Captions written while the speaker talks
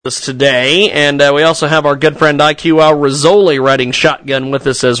today, and we also have our good friend IQ Al Rizzoli riding shotgun with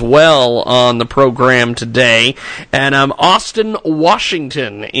us as well on the program today. And Austin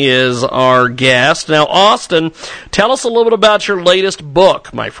Washington is our guest. Now, Austin, tell us a little bit about your latest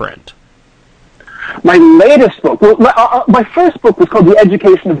book, my friend. My latest book? Well, my first book was called The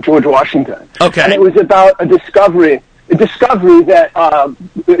Education of George Washington. Okay. And it was about a new discovery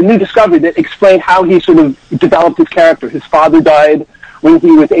that explained how he sort of developed his character. His father died when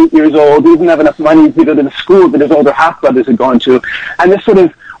he was 8 years old. He didn't have enough money to go to the school that his older half-brothers had gone to. And this sort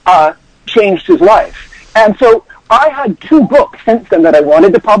of changed his life. And so I had two books since then that I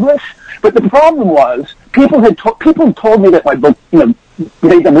wanted to publish. But the problem was people told me that my book,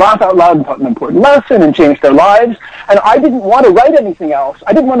 made them laugh out loud and taught an important lesson and changed their lives. And I didn't want to write anything else.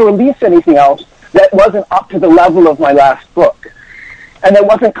 I didn't want to release anything else that wasn't up to the level of my last book. And that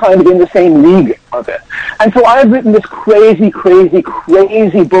wasn't kind of in the same league of it. And so I've written this crazy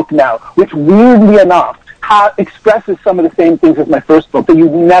book now, which weirdly enough expresses some of the same things as my first book, but you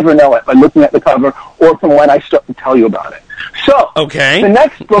never know it by looking at the cover or from when I start to tell you about it. So, the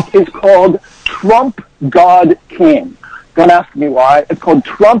next book is called Trump, God, King. Don't ask me why. It's called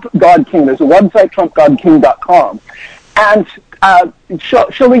Trump, God, King. There's a website, trumpgodking.com. And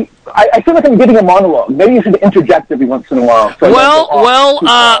shall we? I feel like I'm giving a monologue. Maybe you should interject every once in a while. So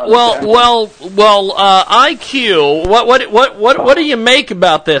IQ. What do you make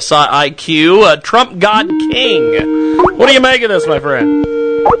about this, IQ? Trump, God, King. What do you make of this, my friend?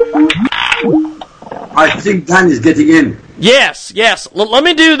 I think Dan is getting in. Yes. Let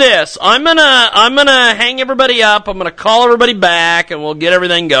me do this. I'm gonna hang everybody up. I'm gonna call everybody back, and we'll get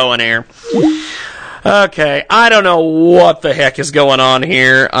everything going here. Okay, I don't know what the heck is going on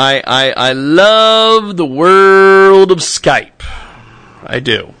here. I love the world of Skype. I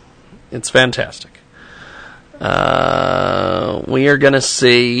do. It's fantastic. We are going to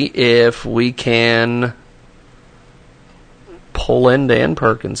see if we can pull in Dan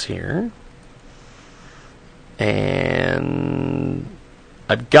Perkins here. And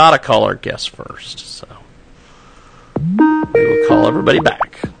I've got to call our guest first, so we will call everybody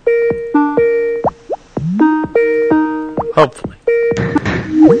back. Hopefully.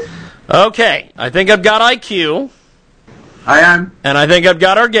 Okay, I think I've got IQ. I am. And I think I've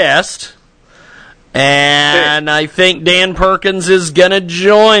got our guest. And I think Dan Perkins is going to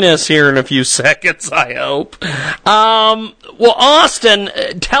join us here in a few seconds, I hope. Well, Austin,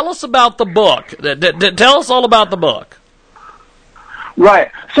 tell us about the book. Tell us all about the book.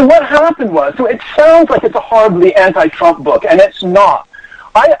 Right. So what happened was, so it sounds like it's a horribly anti-Trump book, and it's not.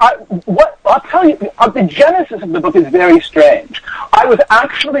 I'll tell you, the genesis of the book is very strange. I was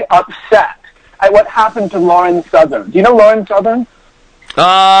actually upset at what happened to Lauren Southern. Do you know Lauren Southern?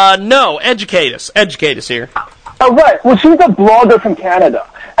 No. Educate us here. Oh, right. Well, she's a blogger from Canada,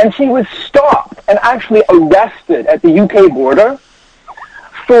 and she was stopped and actually arrested at the UK border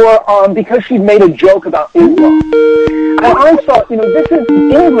for because she made a joke about Islam. And I thought, this is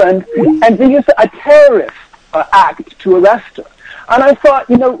England, and they used a terrorist act to arrest her. And I thought,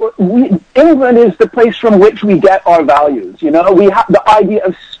 England is the place from which we get our values. We have the idea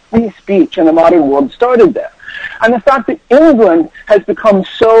of free speech in the modern world started there. And the fact that England has become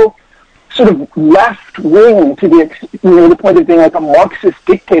so sort of left-wing to the point of being like a Marxist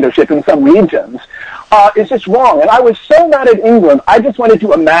dictatorship in some regions is just wrong. And I was so mad at England, I just wanted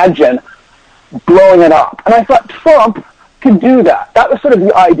to imagine blowing it up. And I thought Trump could do that. That was sort of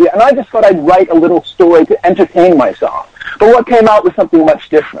the idea. And I just thought I'd write a little story to entertain myself. But what came out was something much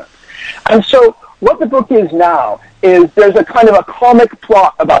different. And so what the book is now is there's a kind of a comic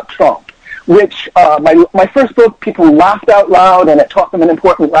plot about Trump, which my first book, people laughed out loud, and it taught them an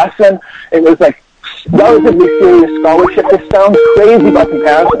important lesson. It was like relatively serious scholarship. This sounds crazy by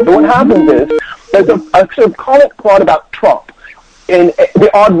comparison. But what happens is there's a sort of comic plot about Trump in the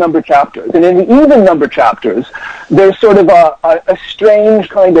odd number chapters. And in the even number chapters, there's sort of a strange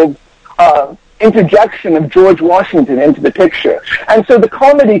kind of interjection of George Washington into the picture. And so the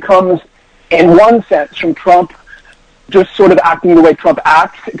comedy comes, in one sense, from Trump just sort of acting the way Trump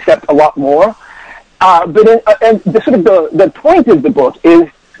acts, except a lot more. And the point of the book is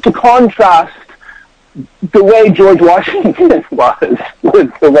to contrast the way George Washington was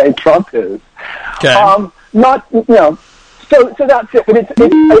with the way Trump is. Okay. So that's it. But it's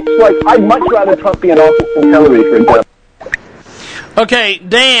like I'd much rather Trump be in office than Hillary, for example. Okay,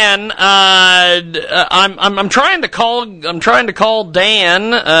 Dan. I'm trying to call.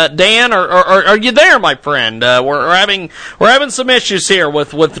 Dan. Dan, are you there, my friend? We're having some issues here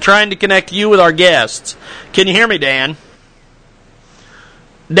with trying to connect you with our guests. Can you hear me, Dan?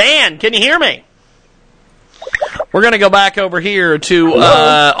 Dan, can you hear me? We're going to go back over here to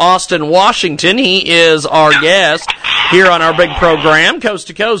Austin, Washington. He is our guest here on our big program, Coast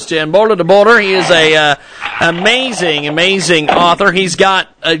to Coast and Border to Border. He is a amazing author. He's got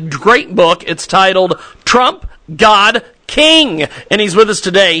a great book. It's titled Trump, God, King, and he's with us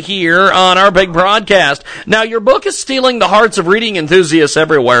today here on our big broadcast. Now, your book is stealing the hearts of reading enthusiasts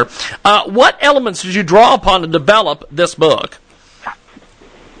everywhere. What elements did you draw upon to develop this book?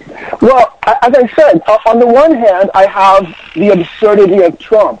 Well, as I said, on the one hand, I have the absurdity of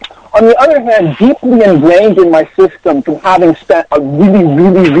Trump. On the other hand, deeply ingrained in my system from having spent a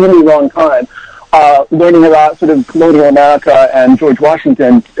really long time learning about sort of colonial America and George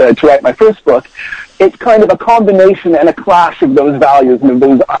Washington to write my first book, it's kind of a combination and a clash of those values and of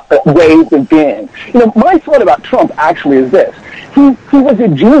those ways of being. You know, my thought about Trump actually is this. He was a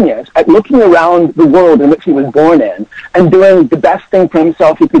genius at looking around the world in which he was born in and doing the best thing for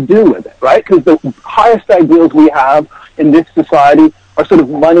himself he could do with it, right? Because the highest ideals we have in this society are sort of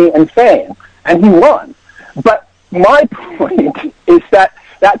money and fame. And he won. But my point is that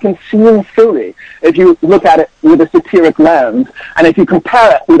can seem silly if you look at it with a satiric lens, and if you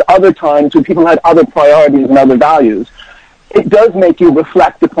compare it with other times when people had other priorities and other values. It does make you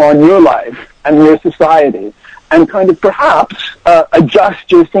reflect upon your life and your society, and kind of perhaps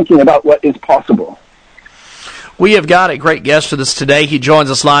adjust your thinking about what is possible. We have got a great guest with us today. He joins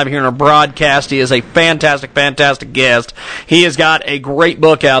us live here in our broadcast. He is a fantastic guest. He has got a great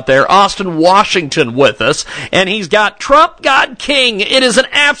book out there, Austin, Washington, with us, and he's got Trump, God, King. It is an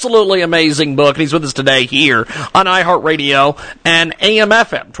absolutely amazing book, and he's with us today here on iHeartRadio and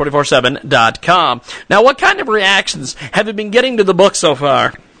AMFM247.com. Now, what kind of reactions have you been getting to the book so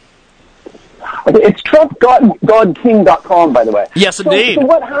far? It's TrumpGodKing.com, by the way. Yes, indeed. So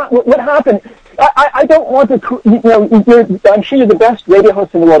what happened? I don't want to, I'm sure you're the best radio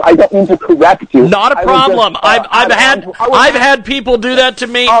host in the world. I don't mean to correct you. Not a problem. I've had people do that to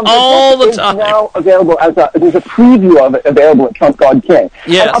me all the time. It's now available there's a preview of it available at Trump, God, King.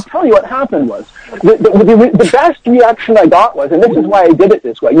 Yes. And I'll tell you what happened was, the best reaction I got was, and this is why I did it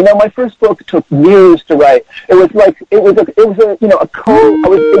this way. You know, my first book took years to write. It was done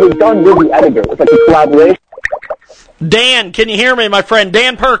with the editor. It was like a collaboration. Dan, can you hear me, my friend?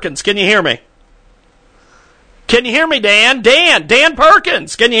 Dan Perkins, can you hear me? Can you hear me, Dan? Dan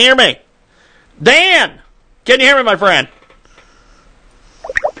Perkins, can you hear me? Dan, can you hear me, my friend?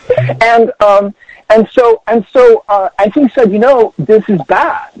 And so he said, this is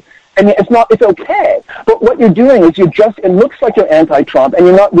bad. I mean, it's okay. But what you're doing is it looks like you're anti-Trump, and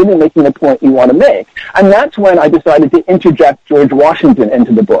you're not really making the point you want to make. And that's when I decided to interject George Washington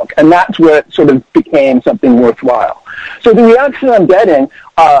into the book. And that's where it sort of became something worthwhile. So the reaction I'm getting,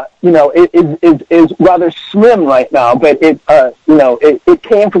 is rather slim right now, but it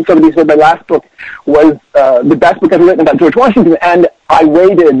came from somebody who said my last book was the best book I've written about George Washington, and I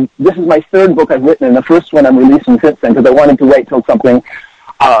waited. This is my third book I've written, and the first one I'm releasing since then, because I wanted to wait till something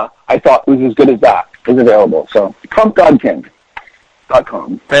I thought was as good as that is available. So,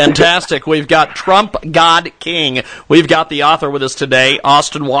 TrumpGodKing.com. Fantastic. We've got Trump, God, King. We've got the author with us today,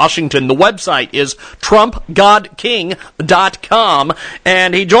 Austin, Washington. The website is TrumpGodKing.com.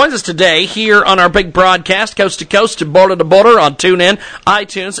 And he joins us today here on our big broadcast, coast to coast and border to border on TuneIn,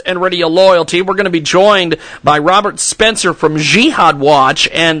 iTunes, and Radio Loyalty. We're going to be joined by Robert Spencer from Jihad Watch,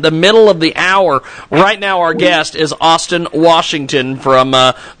 and the middle of the hour. Right now, our guest is Austin, Washington from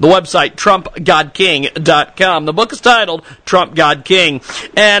the website TrumpGodKing.com. The book is titled Trump, God, King.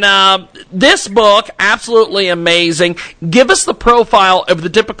 And this book, absolutely amazing. Give us the profile of the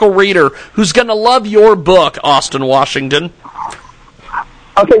typical reader who's going to love your book, Austin, Washington.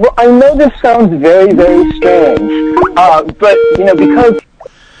 Okay, well, I know this sounds very, very strange, but, because...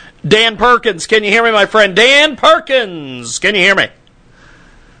 Dan Perkins, can you hear me, my friend? Dan Perkins, can you hear me?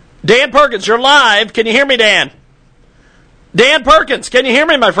 Dan Perkins, you're live. Can you hear me, Dan? Dan Perkins, can you hear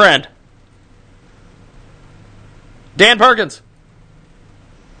me, my friend? Dan Perkins.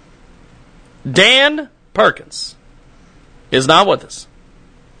 Dan Perkins is not with us.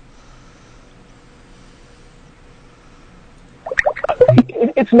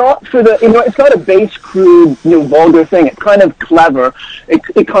 It's not for the, it's not a base, crude, vulgar thing. It's kind of clever.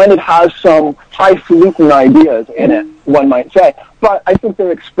 It kind of has some highfalutin ideas in it, one might say. But I think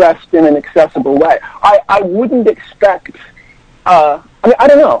they're expressed in an accessible way. I wouldn't expect, I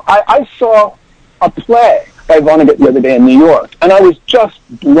don't know. I saw a play by Vonnegut the other day in New York, and I was just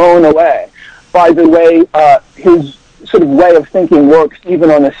blown away by the way his sort of way of thinking works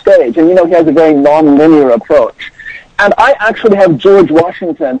even on the stage. And, he has a very non-linear approach. And I actually have George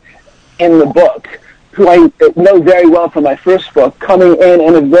Washington in the book who I know very well from my first book, coming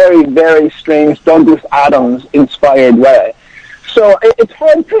in a very, very strange Douglas Adams-inspired way. So it's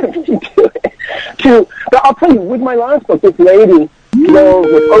hard for me but I'll tell you, with my last book, this lady drove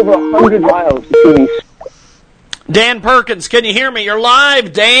with over 100 miles to see me. Dan Perkins, can you hear me? You're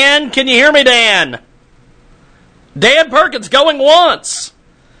live, Dan. Can you hear me, Dan? Dan Perkins, going once.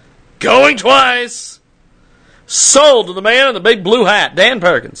 Going twice. Sold to the man in the big blue hat, Dan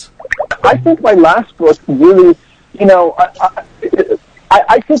Perkins. I think my last book really,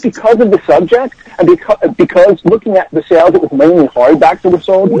 I think because of the subject and because looking at the sales, it was mainly hardbacks that were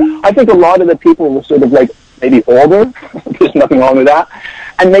sold. I think a lot of the people were sort of like maybe older. There's nothing wrong with that.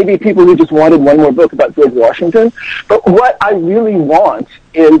 And maybe people who just wanted one more book about George Washington. But what I really want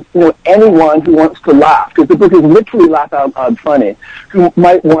is, anyone who wants to laugh, because the book is literally laugh out loud funny, who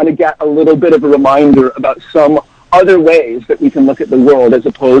might want to get a little bit of a reminder about some other ways that we can look at the world as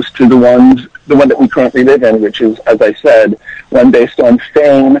opposed to the one that we currently live in, which is, as I said, one based on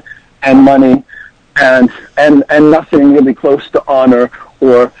fame and money and nothing really close to honor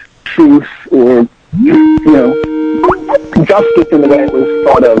or truth or justice in the way it was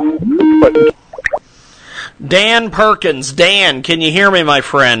thought of. Dan Perkins, Dan, can you hear me, my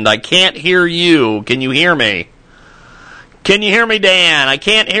friend? I can't hear you. Can you hear me? Can you hear me, Dan? I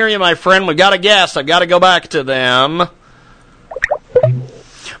can't hear you, my friend. We've got a guest. I've got to go back to them.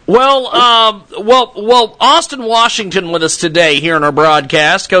 Well, Austin Washington with us today here in our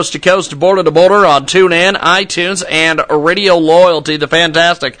broadcast, coast to coast, border to border on TuneIn, iTunes, and Radio Loyalty, the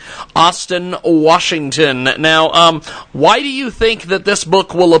fantastic Austin Washington. Now, why do you think that this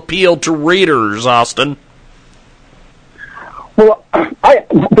book will appeal to readers, Austin? Well,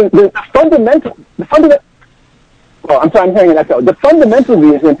 the fundamental. Well, I'm sorry, I'm hearing an echo. The fundamental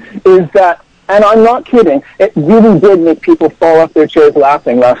reason is that, and I'm not kidding, it really did make people fall off their chairs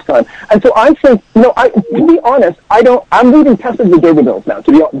laughing last time. And so I think, to be honest, I'm reading Test of the D'Urbervilles now,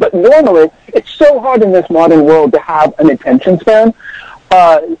 to be honest, but normally it's so hard in this modern world to have an attention span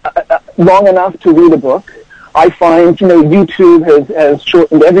long enough to read a book. I find, YouTube has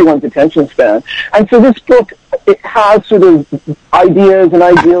shortened everyone's attention span. And so this book, it has sort of ideas and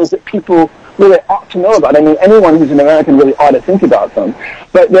ideals that people really ought to know about. I mean, anyone who's an American really ought to think about them.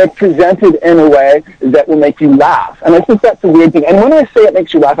 But they're presented in a way that will make you laugh. And I think that's a weird thing. And when I say it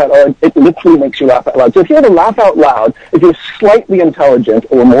makes you laugh out loud, it literally makes you laugh out loud. So if you're to laugh out loud, if you're slightly intelligent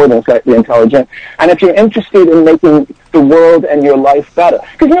or more than slightly intelligent, and if you're interested in making the world and your life better.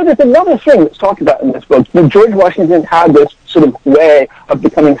 Because, there's another thing that's talked about in this book. George Washington had this sort of way of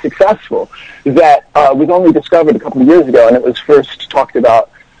becoming successful that was only discovered a couple of years ago, and it was first talked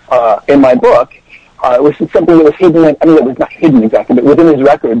about in my book. It was something that was hidden. It was not hidden exactly, but within his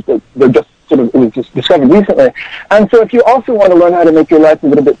records, it was just discovered recently. And so, if you also want to learn how to make your life a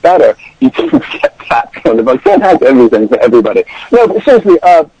little bit better, you can get that from the book. It has everything for everybody. No, but seriously,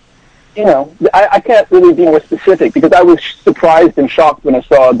 I can't really be more specific because I was surprised and shocked when I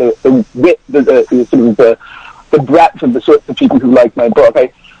saw the breadth of the sorts of people who liked my book.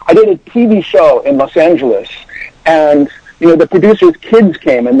 I did a TV show in Los Angeles, and the producers' kids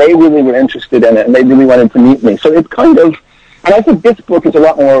came, and they really were interested in it, and they really wanted to meet me. So it's kind of, and I think this book is a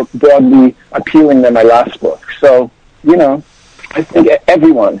lot more broadly appealing than my last book. So, I think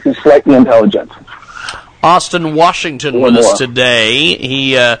everyone who's slightly intelligent. Austin Washington with us today.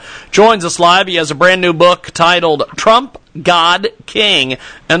 He joins us live. He has a brand new book titled Trump, God, King,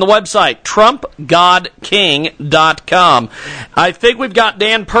 and the website, TrumpGodKing.com. I think we've got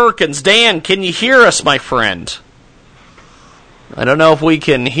Dan Perkins. Dan, can you hear us, my friend? I don't know if we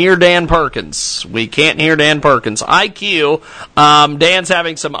can hear Dan Perkins. We can't hear Dan Perkins. IQ, Dan's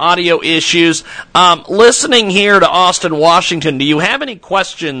having some audio issues. Listening here to Austin Washington, do you have any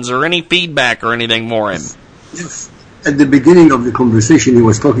questions or any feedback or anything for him? Yes. At the beginning of the conversation, he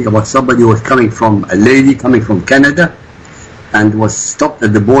was talking about somebody who was a lady coming from Canada and was stopped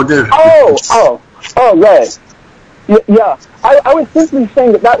at the border. Oh, right. Yeah, I was simply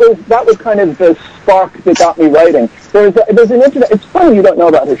saying that was kind of the spark that got me writing. There's an internet. It's funny you don't know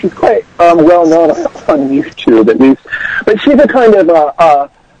about her. She's quite well known on YouTube at least, but she's a kind of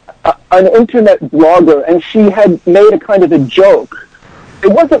an internet blogger, and she had made a kind of a joke.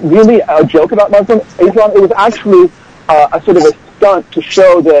 It wasn't really a joke about Muslim Islam. It was actually a sort of a stunt to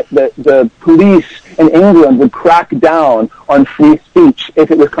show that the police in England would crack down on free speech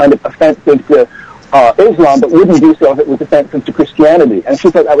if it was kind of offensive to Islam, but wouldn't do so if it was offensive to Christianity. And she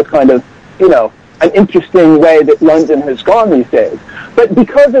thought that was kind of, an interesting way that London has gone these days. But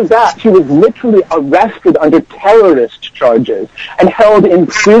because of that, she was literally arrested under terrorist charges and held in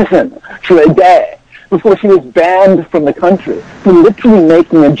prison for a day before she was banned from the country for literally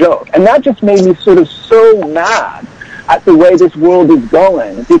making a joke. And that just made me sort of so mad at the way this world is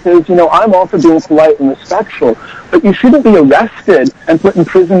going, because, I'm all for being polite and respectful, but you shouldn't be arrested and put in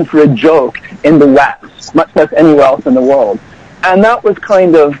prison for a joke in the West, much less anywhere else in the world. And that was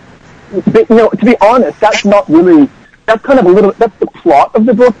kind of, to be honest, that's not really, that's kind of that's the plot of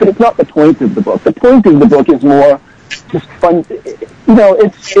the book, but it's not the point of the book. The point of the book is more just fun,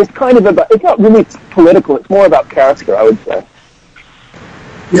 it's kind of about, it's not really political, it's more about character, I would say.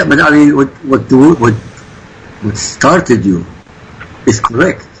 Yeah, but I mean, what started you is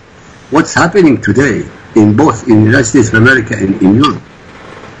correct. What's happening today in both in the United States of America and in Europe,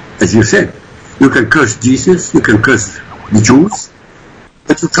 as you said, you can curse Jesus, you can curse the Jews,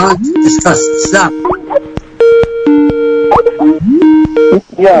 but you can't discuss Islam.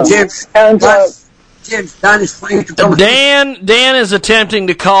 Yeah. James, Dan is trying to come. Dan is attempting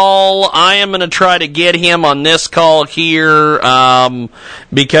to call. I am going to try to get him on this call here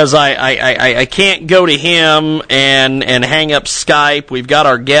because I can't go to him and hang up Skype. We've got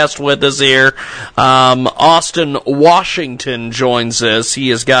our guest with us here. Austin Washington joins us. He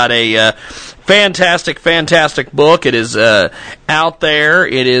has got a fantastic book. It is out there.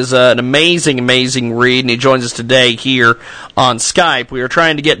 It is an amazing read, and he joins us today here on Skype. We are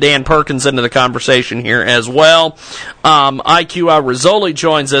trying to get Dan Perkins into the conversation here as well. IQI Rizzoli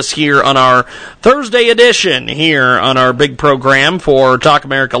joins us here on our Thursday edition here on our big program for Talk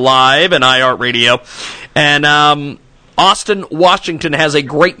America Live and iHeartRadio. And Austin Washington has a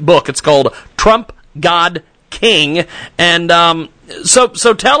great book. It's called Trump, God, King. And so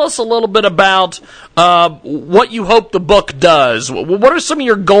tell us a little bit about what you hope the book does. What are some of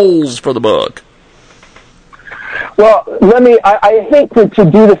your goals for the book? Well, I hate to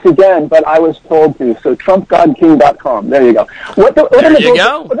do this again, but I was told to. So TrumpGodKing.com. There you go. There you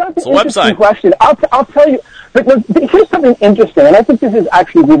go. It's a website. Question. I'll tell you. But here's something interesting, and I think this is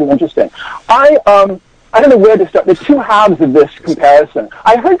actually really interesting. I don't know where to start. There's two halves of this comparison.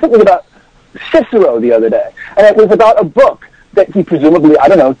 I heard something about Cicero the other day, and it was about a book that he presumably,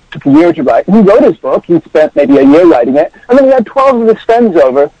 took a year to write. And he wrote his book. He spent maybe a year writing it, and then he had 12 of his friends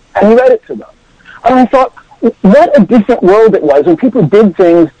over, and he read it to them. And I thought, what a different world it was when people did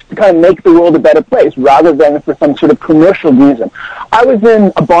things to kind of make the world a better place rather than for some sort of commercial reason. I was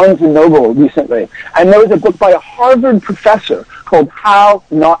in a Barnes & Noble recently, and there was a book by a Harvard professor called How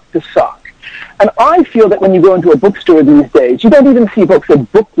Not to Suck. And I feel that when you go into a bookstore these days, you don't even see books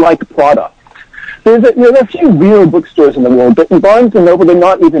of book-like products. There are a few real bookstores in the world, but in Barnes & Noble, they're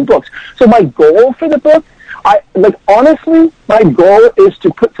not even books. So my goal for the book, honestly, my goal is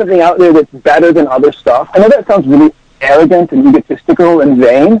to put something out there that's better than other stuff. I know that sounds really arrogant and egotistical and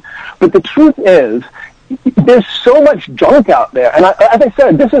vain, but the truth is, there's so much junk out there. And as I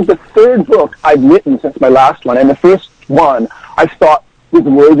said, this is the third book I've written since my last one, and the first one I thought was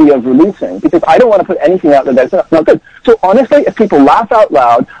worthy of releasing, because I don't want to put anything out there that's not good. So honestly, if people laugh out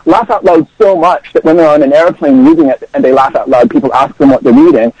loud so much that when they're on an airplane reading it and they laugh out loud, people ask them what they're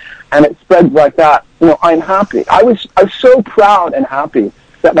reading, and it spreads like that, I'm happy. I was so proud and happy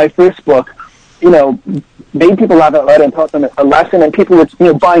that my first book, made people laugh out loud and taught them a lesson, and people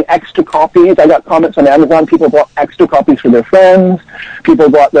were, buying extra copies. I got comments on Amazon. People bought extra copies for their friends. People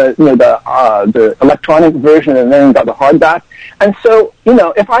bought the electronic version and then got the hardback. And so,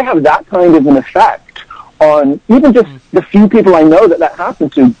 if I have that kind of an effect on even just the few people I know that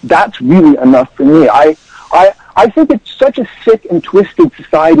happened to, that's really enough for me. I think it's such a sick and twisted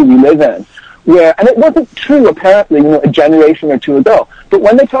society we live in, where, and it wasn't true apparently, a generation or two ago, but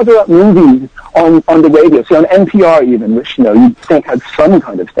when they talk about movies on the radio, say on NPR even, which, you'd think had some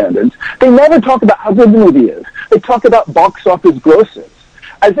kind of standards, they never talk about how good the movie is. They talk about box office grosses,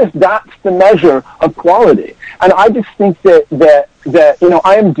 as if that's the measure of quality. And I just think that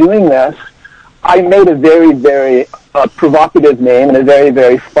I am doing this. I made a very, very provocative name and a very,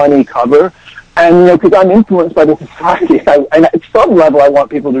 very funny cover. And, because I'm influenced by the society, and at some level I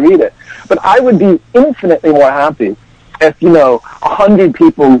want people to read it. But I would be infinitely more happy if, 100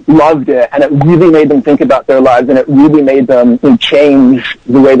 people loved it, and it really made them think about their lives, and it really made them change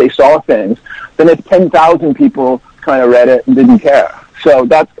the way they saw things, than if 10,000 people kind of read it and didn't care. So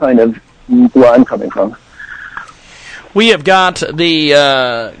that's kind of where I'm coming from. We have got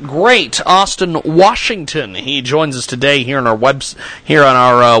the great Austin Washington. He joins us today here on our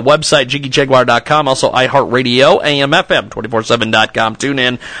website, JiggyJaguar.com, also iHeartRadio, AM/FM247.com,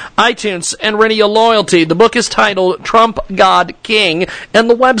 TuneIn, iTunes, and Radio Loyalty. The book is titled Trump, God, King, and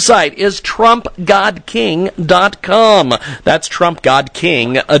the website is TrumpGodKing.com. That's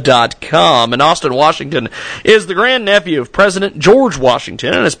TrumpGodKing.com. And Austin Washington is the grandnephew of President George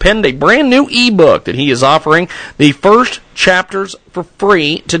Washington and has penned a brand new ebook that he is offering the first chapters for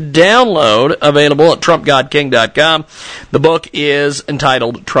free to download, available at TrumpGodKing.com. The book is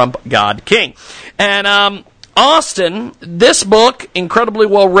entitled Trump, God, King. And Austin, this book, incredibly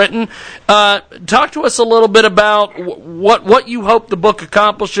well written. Talk to us a little bit about what you hope the book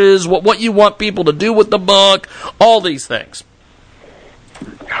accomplishes, what you want people to do with the book, all these things.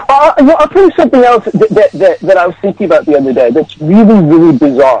 I'll tell you something else that I was thinking about the other day that's really, really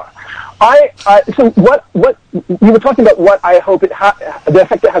bizarre. So what you were talking about, what I hope the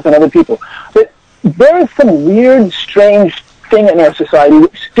effect it has on other people. But there is some weird, strange thing in our society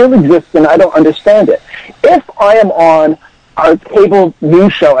which still exists, and I don't understand it. If I am on a cable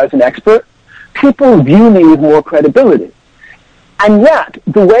news show as an expert, people view me with more credibility. And yet,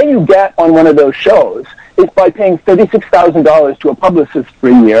 the way you get on one of those shows is by paying $36,000 to a publicist for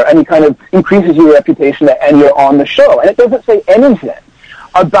a year, and he kind of increases your reputation, and you're on the show. And it doesn't say anything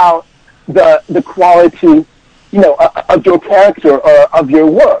about the quality, of your character or of your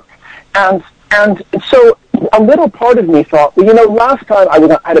work. And so a little part of me thought, last time I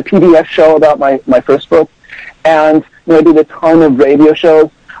had a PBS show about my first book, and I did a ton of radio shows,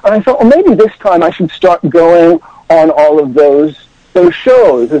 and I thought, well, maybe this time I should start going on all of those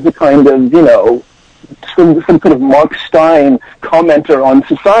shows as a kind of, some sort of Mark Stein commenter on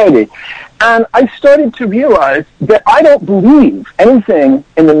society. And I started to realize that I don't believe anything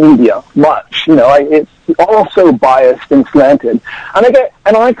in the media much. It's all so biased and slanted.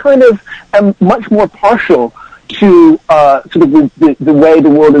 And I kind of am much more partial to sort of the way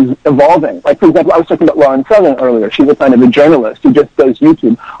the world is evolving. Like, for example, I was talking about Lauren Southern earlier. She's a kind of a journalist who just does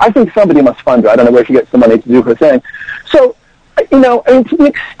YouTube. I think somebody must fund her. I don't know where she gets the money to do her thing. So, and to the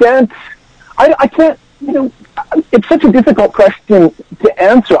extent, I can't, it's such a difficult question to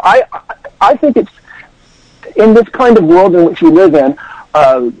answer. I think it's, in this kind of world in which we live in,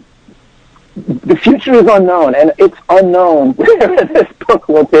 the future is unknown, and it's unknown where this book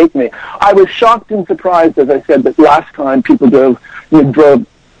will take me. I was shocked and surprised, as I said, that last time people drove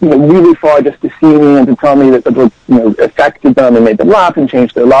really far just to see me and to tell me that the book, affected them and made them laugh and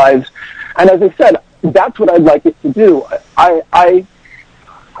changed their lives. And as I said, that's what I'd like it to do. I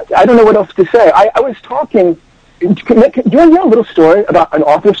don't know what else to say. I was talking. Do you want to hear a little story about an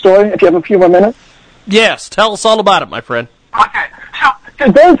author story, if you have a few more minutes? Yes, tell us all about it, my friend. Okay,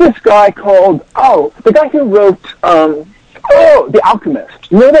 so there's this guy called, the guy who wrote, The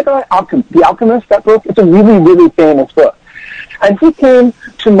Alchemist. You know that guy, The Alchemist, that book? It's a really, really famous book. And he came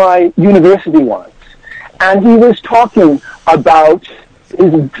to my university once, and he was talking about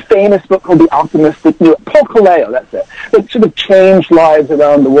his famous book called The Alchemist, Paul Coelho, that's it, that sort of changed lives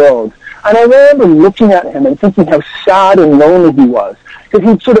around the world. And I remember looking at him and thinking how sad and lonely he was, because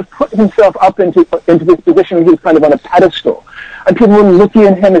he'd sort of put himself up into this position where he was kind of on a pedestal. And people were looking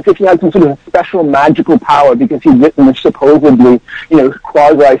at him as if he had some sort of special magical power because he'd written a supposedly,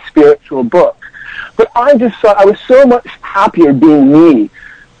 quasi-spiritual book. But I just thought I was so much happier being me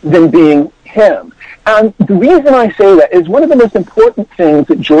than being him. And the reason I say that is one of the most important things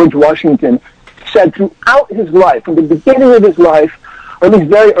that George Washington said throughout his life, from the beginning of his life, or at least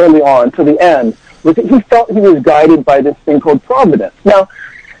very early on to the end, was that he felt he was guided by this thing called providence. Now,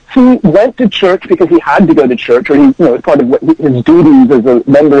 he went to church because he had to go to church, or as part of his duties as a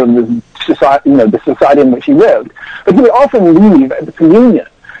member of the society, the society in which he lived. But he would often leave at the communion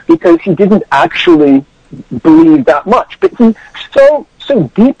because he didn't actually believe that much. But he so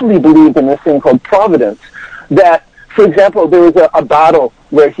deeply believed in this thing called providence that, for example, there was a battle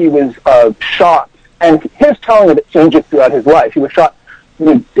where he was shot, and his telling of it changes throughout his life. He was shot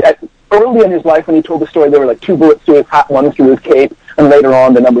early in his life. When he told the story, there were like 2 bullets through his hat, 1 through his cape, and later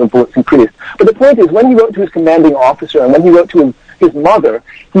on the number of bullets increased. But the point is, when he wrote to his commanding officer and when he wrote to his mother,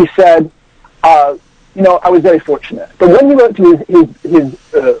 he said, I was very fortunate. But when he wrote to his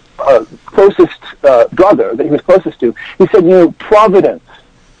closest brother that he was closest to, he said, providence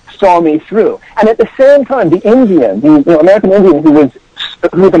saw me through. And at the same time, the Indian, the American Indian who was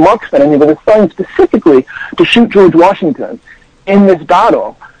a marksman, and he was assigned specifically to shoot George Washington in this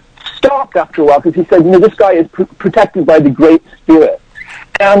battle, stopped after a while because he said, this guy is protected by the Great Spirit.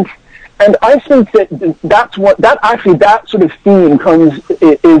 And And I think that that sort of theme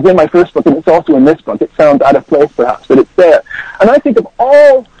is in my first book, and it's also in this book. It sounds out of place, perhaps, but it's there. And I think of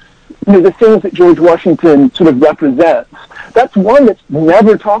all the things that George Washington sort of represents, that's one that's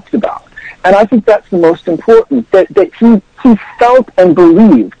never talked about. And I think that's the most important, that he felt and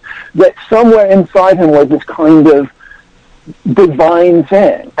believed that somewhere inside him was this kind of divine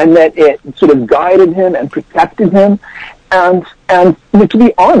thing, and that it sort of guided him and protected him. And to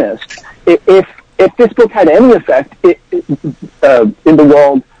be honest, if this book had any effect in the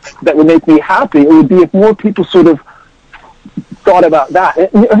world that would make me happy, it would be if more people sort of thought about that.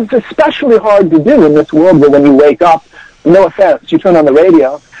 It's especially hard to do in this world where when you wake up, no offense, you turn on the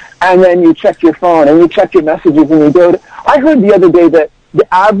radio, and then you check your phone, and you check your messages, and you go to... I heard the other day that the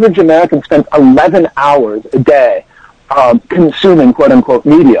average American spends 11 hours a day consuming, quote-unquote,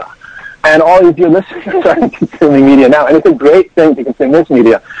 media. And all of your listeners are consuming media now, and it's a great thing to consume this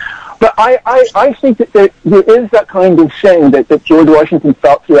media. But I think that there is that kind of thing that George Washington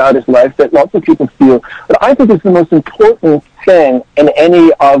felt throughout his life, that lots of people feel, that I think is the most important thing in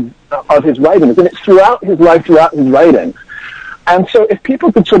any of his writings, and it's throughout his life, throughout his writings. And so if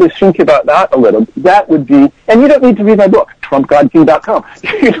people could sort of think about that a little, that would be, and you don't need to read my book, TrumpGodKing.com.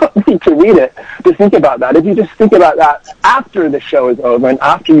 You don't need to read it to think about that. If you just think about that after the show is over and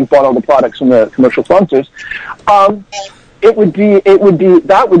after you've bought all the products from the commercial sponsors, that would be, I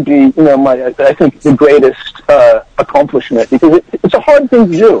think, the greatest accomplishment, because it's a hard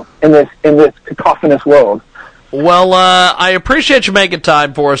thing to do in this cacophonous world. Well, I appreciate you making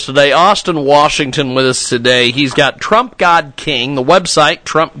time for us today. Austin Washington with us today. He's got Trump God King, the website,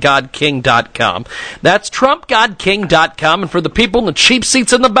 TrumpGodKing.com. That's TrumpGodKing.com. And for the people in the cheap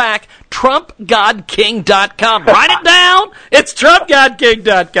seats in the back, TrumpGodKing.com. Write it down. It's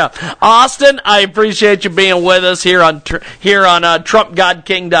TrumpGodKing.com. Austin, I appreciate you being with us here on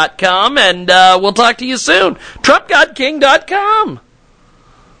TrumpGodKing.com, and we'll talk to you soon. TrumpGodKing.com.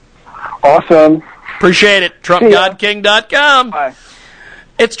 Awesome. Appreciate it. TrumpGodKing.com. Bye.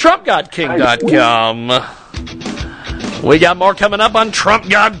 It's TrumpGodKing.com. We got more coming up on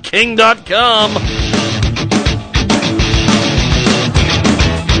TrumpGodKing.com.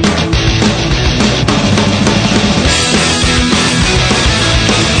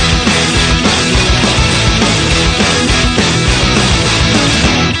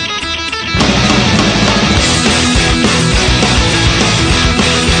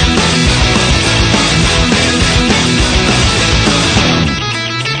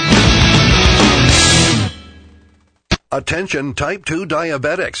 Attention type 2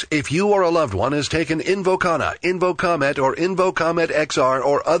 diabetics. If you or a loved one has taken Invokana, Invokamet, or Invokamet XR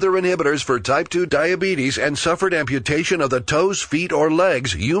or other inhibitors for type 2 diabetes and suffered amputation of the toes, feet, or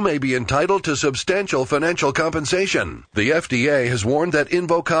legs, you may be entitled to substantial financial compensation. The FDA has warned that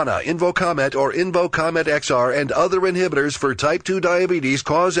Invokana, Invokamet, or Invokamet XR and other inhibitors for type 2 diabetes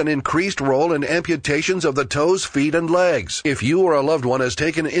cause an increased role in amputations of the toes, feet, and legs. If you or a loved one has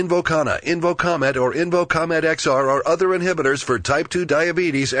taken Invokana, Invokamet, or Invokamet XR or other inhibitors for type 2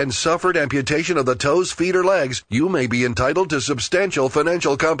 diabetes and suffered amputation of the toes, feet, or legs, you may be entitled to substantial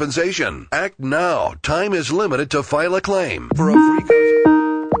financial compensation. Act now. Time is limited to file a claim. For a free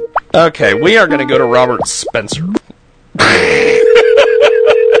Okay, we are going to go to Robert Spencer.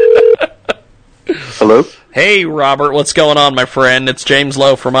 Hello? Hey, Robert, what's going on, my friend? It's James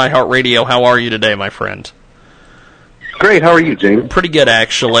Lowe from iHeartRadio. How are you today, my friend? Great. How are you, James? Pretty good,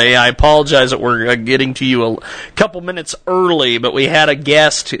 actually. I apologize that we're getting to you a couple minutes early, but we had a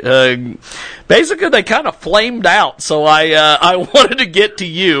guest. Basically, they kind of flamed out, so I wanted to get to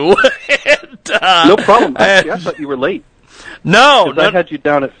you. No problem. Actually, I thought you were late. No. I had you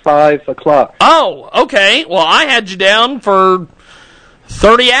down at 5 o'clock. Oh, okay. Well, I had you down for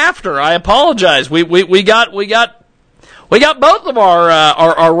 30 after. I apologize. We got both of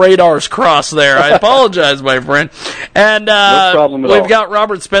our radars crossed there. I apologize, my friend. And no problem at all. We've got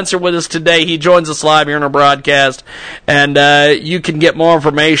Robert Spencer with us today. He joins us live here in our broadcast. And you can get more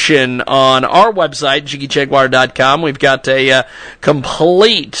information on our website, JiggyJaguar.com. We've got a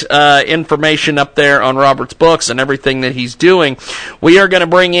complete information up there on Robert's books and everything that he's doing. We are going to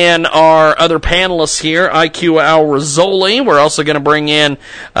bring in our other panelists here, IQ Al Rizzoli. We're also going to bring in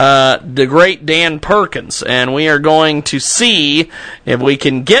the great Dan Perkins. And we are going to see if we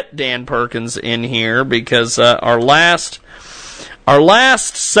can get Dan Perkins in here, because our last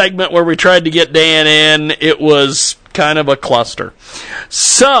segment where we tried to get Dan in, it was kind of a cluster.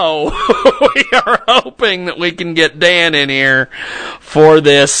 So we are hoping that we can get Dan in here for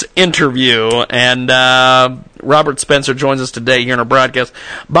this interview. And Robert Spencer joins us today here in our broadcast.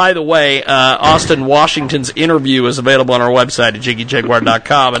 By the way, Austin Washington's interview is available on our website at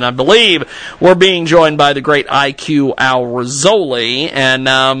JiggyJaguar.com, and I believe we're being joined by the great IQ Al Rizzoli. And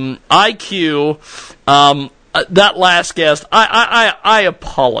IQ, that last guest, I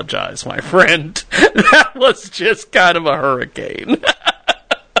apologize, my friend. That was just kind of a hurricane.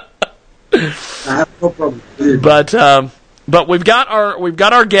 I have no problem. But we've got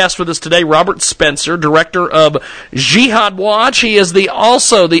our guest with us today, Robert Spencer, director of Jihad Watch. He is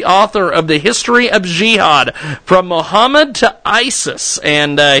also the author of The History of Jihad, From Muhammad to ISIS,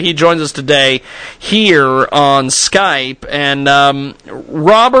 and he joins us today here on Skype. And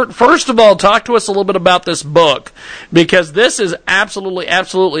Robert, first of all, talk to us a little bit about this book, because this is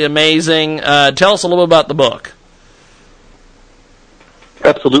absolutely amazing. Tell us a little bit about the book.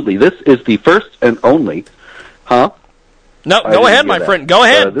 Absolutely. This is the first and only, No, go ahead, my friend. Go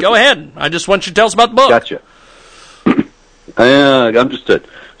ahead. Go ahead. I just want you to tell us about the book. Gotcha. Understood.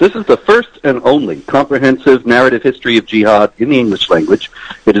 This is the first and only comprehensive narrative history of jihad in the English language.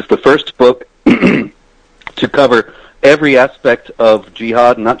 It is the first book to cover every aspect of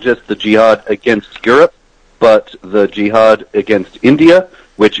jihad, not just the jihad against Europe, but the jihad against India,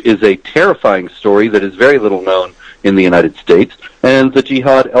 which is a terrifying story that is very little known in the United States, and the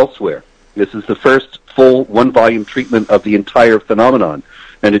jihad elsewhere. This is the first full one-volume treatment of the entire phenomenon,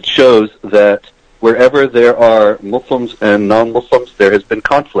 and it shows that wherever there are Muslims and non-Muslims, there has been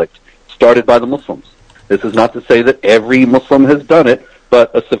conflict started by the Muslims. This is not to say that every Muslim has done it, but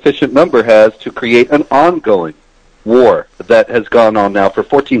a sufficient number has to create an ongoing war that has gone on now for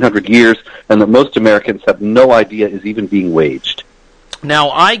 1,400 years, and that most Americans have no idea is even being waged.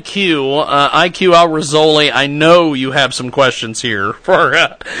 Now, IQ Al Rizzoli, I know you have some questions here for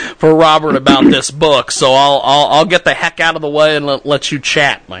Robert about this book, so I'll get the heck out of the way and let you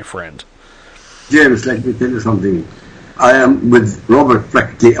chat, my friend. James, let me tell you something. I am with Robert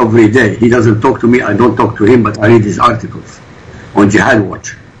practically every day. He doesn't talk to me, I don't talk to him, but I read his articles on Jihad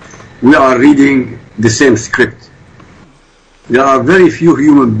Watch. We are reading the same script. There are very few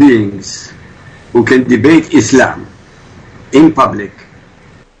human beings who can debate Islam in public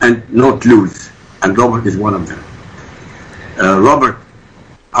and not lose, and Robert is one of them. Robert,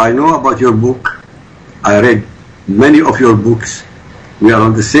 I know about your book. I read many of your books. We are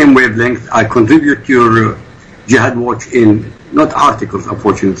on the same wavelength. I contribute to your Jihad Watch in, not articles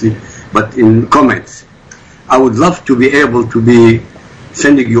unfortunately, but in comments. I would love to be able to be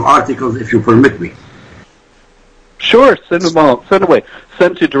sending you articles if you permit me. Sure, send them all. Send away.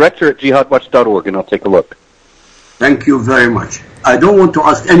 Send to director@jihadwatch.org and I'll take a look. Thank you very much. I don't want to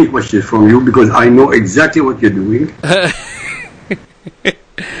ask any questions from you because I know exactly what you're doing.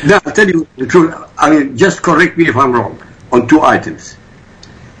 Now, I'll tell you the truth. I mean, just correct me if I'm wrong on two items.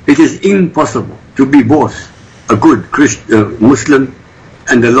 It is impossible to be both a good Muslim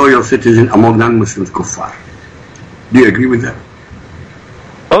and a loyal citizen among non-Muslims kuffar. Do you agree with that?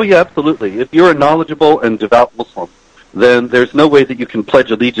 Oh, yeah, absolutely. If you're a knowledgeable and devout Muslim, then there's no way that you can pledge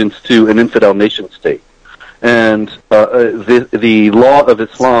allegiance to an infidel nation state. And the law of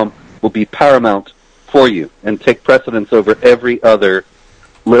Islam will be paramount for you and take precedence over every other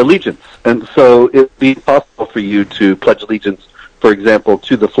allegiance. And so it would be possible for you to pledge allegiance, for example,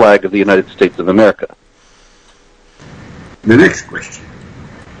 to the flag of the United States of America. The next question.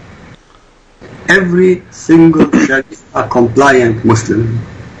 Every single Sharia-compliant Muslim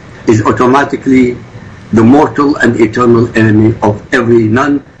is automatically the mortal and eternal enemy of every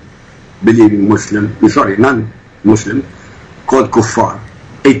non-believing Muslim, non-Muslim, called kuffar,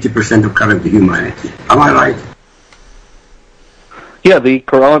 80% of current humanity. Am I right? Yeah, the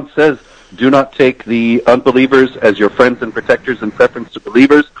Quran says, do not take the unbelievers as your friends and protectors in preference to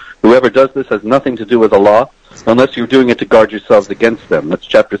believers. Whoever does this has nothing to do with Allah, unless you're doing it to guard yourselves against them. That's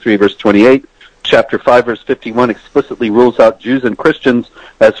chapter 3, verse 28. Chapter 5, verse 51 explicitly rules out Jews and Christians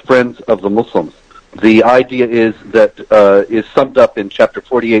as friends of the Muslims. The idea is that is summed up in chapter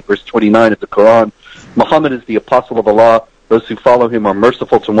 48, verse 29 of the Quran. Muhammad is the apostle of Allah. Those who follow him are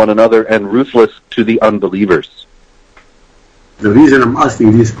merciful to one another and ruthless to the unbelievers. The reason I'm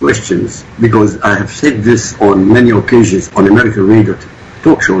asking these questions, because I have said this on many occasions on American radio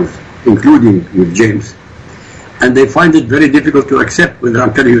talk shows, including with James, and they find it very difficult to accept whether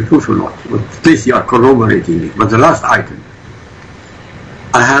I'm telling you the truth or not. But please, you are corroborating it. But the last item,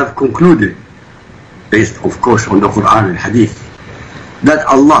 I have concluded, based of course on the Quran and Hadith, that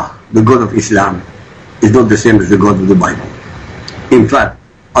Allah, the God of Islam, is not the same as the God of the Bible. In fact,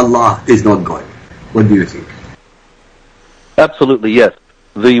 Allah is not God. What do you think? Absolutely, yes.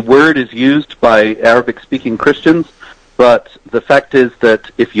 The word is used by Arabic-speaking Christians, but the fact is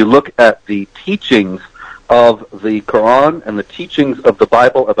that if you look at the teachings of the Quran and the teachings of the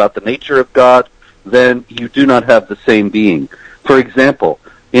Bible about the nature of God, then you do not have the same being. For example,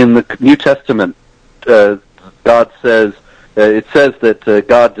 in the New Testament, God says, it says that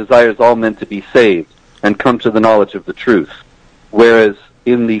God desires all men to be saved and come to the knowledge of the truth. Whereas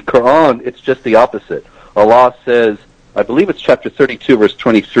in the Quran, it's just the opposite. Allah says, I believe it's chapter 32, verse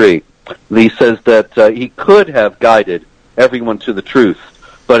 23, He says that He could have guided everyone to the truth,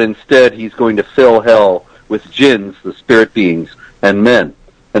 but instead He's going to fill hell with jinns, the spirit beings, and men.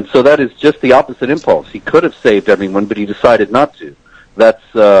 And so that is just the opposite impulse. He could have saved everyone, but He decided not to. That's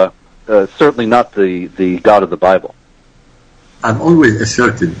certainly not the God of the Bible. I've always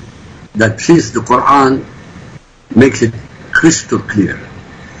asserted that since the Quran makes it crystal clear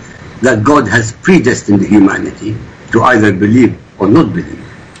that God has predestined humanity to either believe or not believe,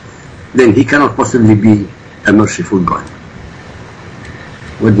 then He cannot possibly be a merciful God.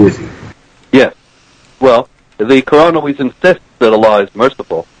 What do you think? Yes. Well, the Quran always insists that Allah is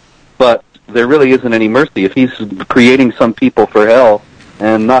merciful, but there really isn't any mercy. If He's creating some people for hell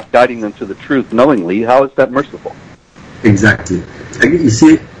and not guiding them to the truth knowingly, how is that merciful? Exactly. You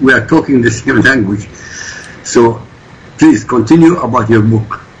see, we are talking the same language. So, please continue about your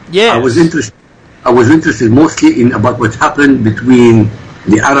book. Yes. I was interested mostly in about what happened between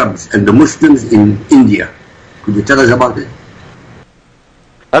the Arabs and the Muslims in India. Could you tell us about it?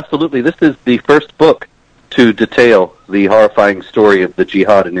 Absolutely. This is the first book to detail the horrifying story of the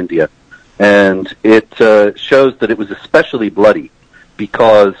jihad in India. And it shows that it was especially bloody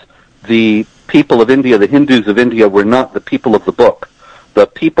because the people of India, the Hindus of India, were not the people of the book. The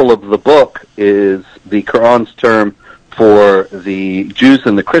people of the book is the Quran's term for the Jews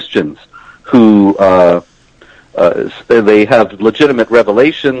and the Christians who they have legitimate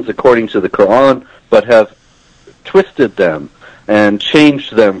revelations according to the Quran, but have twisted them and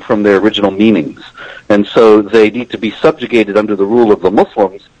changed them from their original meanings. And so they need to be subjugated under the rule of the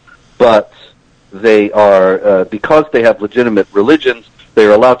Muslims, but they are, because they have legitimate religions, they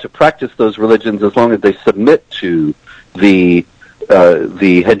are allowed to practice those religions as long as they submit to the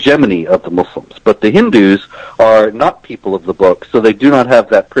hegemony of the Muslims. But the Hindus are not people of the book, so they do not have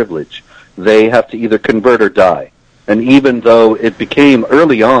that privilege. They have to either convert or die. And even though it became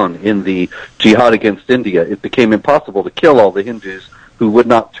early on in the jihad against India, it became impossible to kill all the Hindus who would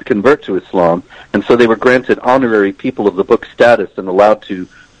not convert to Islam, and so they were granted honorary people of the book status and allowed to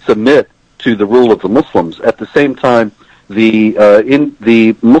submit to the rule of the Muslims. At the same time,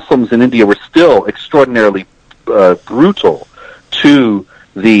 the Muslims in India were still extraordinarily brutal to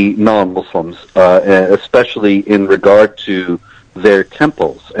the non-Muslims, especially in regard to their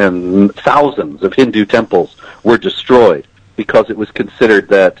temples, and thousands of Hindu temples were destroyed because it was considered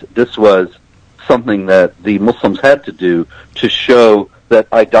that this was something that the Muslims had to do to show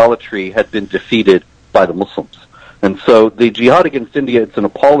that idolatry had been defeated by the Muslims. And so the jihad against India, it's an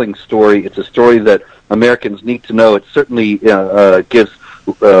appalling story. It's a story that Americans need to know. It certainly sheds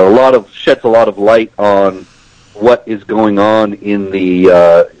a lot of light on what is going on in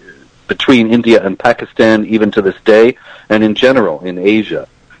the between India and Pakistan, even to this day, and in general in Asia.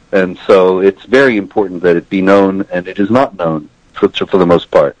 And so it's very important that it be known, and it is not known for the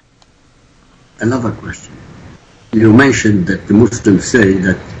most part. Another question. You mentioned that the Muslims say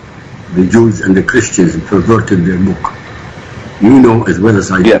that the Jews and the Christians perverted their book. You know as well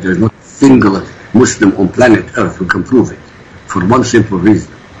as I do, Yes. there's not a single Muslim on planet Earth who can prove it, for one simple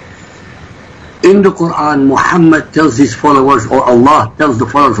reason. In the Quran, Muhammad tells his followers, or Allah tells the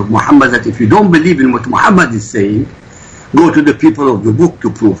followers of Muhammad, that if you don't believe in what Muhammad is saying, go to the people of the book to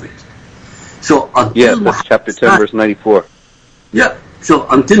prove it. So until That's chapter 10, verse 94. Yeah. So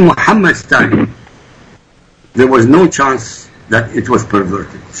until Muhammad's time, there was no chance that it was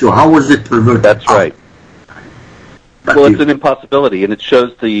perverted. So how was it perverted? That's right. Well, it's an impossibility, and it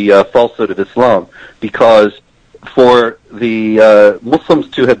shows the falsehood of Islam, because for the Muslims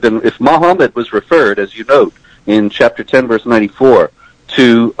to have been, if Muhammad was referred, as you note, in chapter 10, verse 94,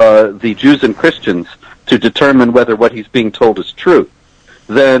 to the Jews and Christians to determine whether what he's being told is true,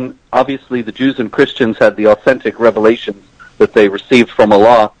 then obviously the Jews and Christians had the authentic revelations that they received from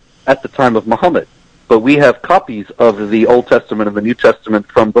Allah at the time of Muhammad. But we have copies of the Old Testament and the New Testament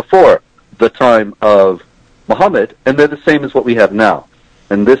from before the time of Muhammad, and they're the same as what we have now.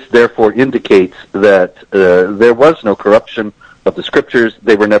 And this therefore indicates that there was no corruption of the scriptures.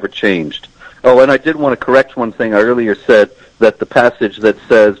 They were never changed. Oh, and I did want to correct one thing. I earlier said that the passage that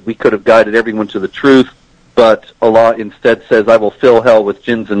says we could have guided everyone to the truth, but Allah instead says, I will fill hell with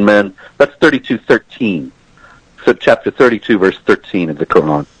jinns and men. That's 32:13. So chapter 32, verse 13 of the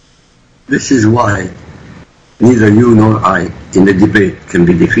Quran. This is why neither you nor I in the debate can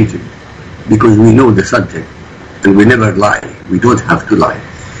be defeated. because we know the subject and we never lie. We don't have to lie.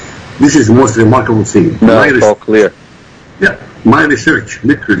 This is the most remarkable thing. No, it's all clear. Yeah, my research,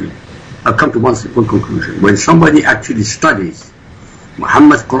 literally, I've come to one simple conclusion. When somebody actually studies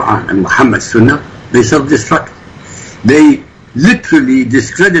Muhammad's Quran and Muhammad's Sunnah, they self-destruct. They literally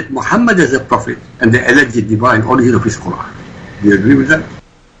discredit Muhammad as a prophet and the alleged divine origin of his Quran. Do you agree with that?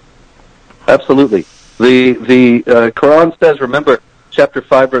 Absolutely. The Quran says, remember, chapter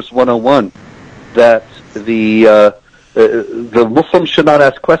 5, verse 101, that the Muslims should not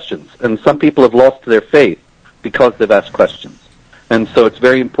ask questions, and some people have lost their faith because they've asked questions. And so it's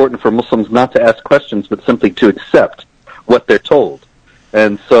very important for Muslims not to ask questions, but simply to accept what they're told.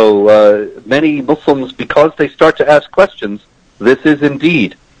 And so many Muslims, because they start to ask questions, this is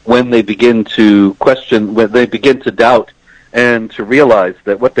indeed when they begin to question, when they begin to doubt, and to realize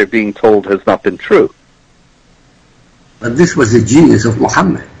that what they're being told has not been true. But this was the genius of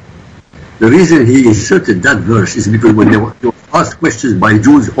Muhammad. The reason he inserted that verse is because when they were asked questions by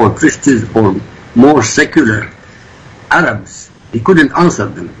Jews or Christians or more secular Arabs, he couldn't answer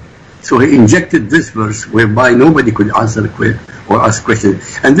them. So he injected this verse whereby nobody could answer or ask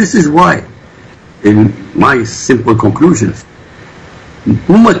questions. And this is why, in my simple conclusions,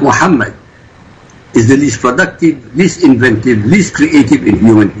 Ummah Muhammad is the least productive, least inventive, least creative in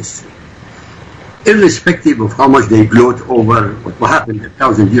human history. Irrespective of how much they gloat over what happened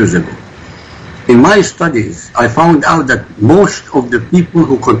 1,000 years ago. In my studies, I found out that most of the people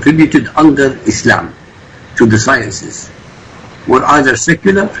who contributed under Islam to the sciences were either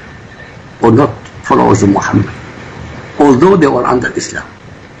secular or not followers of Muhammad, although they were under Islam.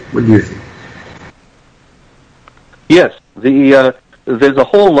 What do you think? Yes, there's a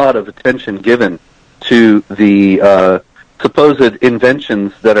whole lot of attention given to the supposed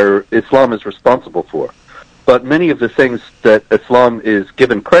inventions that Islam is responsible for. But many of the things that Islam is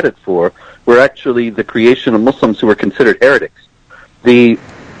given credit for were actually the creation of Muslims who were considered heretics. The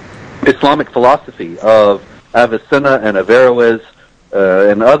Islamic philosophy of Avicenna and Averroes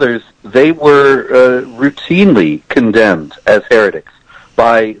and others, they were routinely condemned as heretics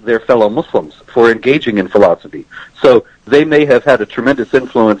by their fellow Muslims for engaging in philosophy. So they may have had a tremendous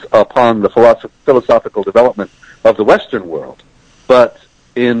influence upon the philosophical development of the Western world, but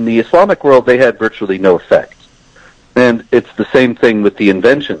in the Islamic world they had virtually no effect. And it's the same thing with the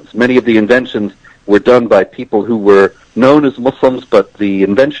inventions. Many of the inventions were done by people who were known as Muslims, but the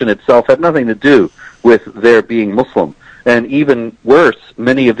invention itself had nothing to do with their being Muslim. And even worse,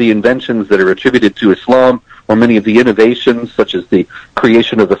 many of the inventions that are attributed to Islam, or many of the innovations, such as the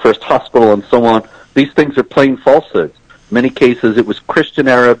creation of the first hospital and so on, these things are plain falsehoods. In many cases, it was Christian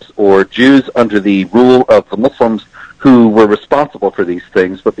Arabs or Jews under the rule of the Muslims who were responsible for these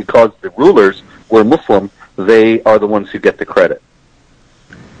things, but because the rulers were Muslim, they are the ones who get the credit.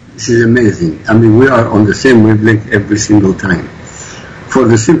 This is amazing. I mean, we are on the same wavelength every single time. For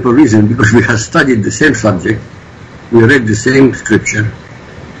the simple reason, because we have studied the same subject, we read the same scripture,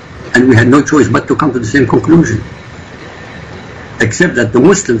 and we had no choice but to come to the same conclusion. Except that the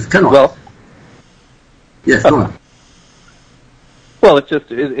Muslims cannot. Well, yes, go on. Well,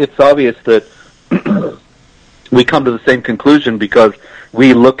 it's obvious that we come to the same conclusion because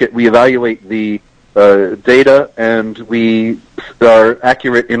we evaluate the data, and we are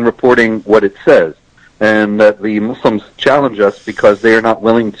accurate in reporting what it says. And that the Muslims challenge us because they are not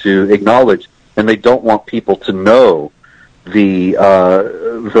willing to acknowledge, and they don't want people to know the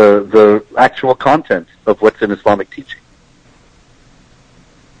actual content of what's in Islamic teaching.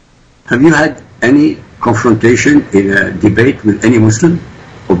 Have you had any confrontation in a debate with any Muslim?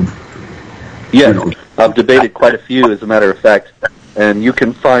 Yes, I've debated quite a few, as a matter of fact, and you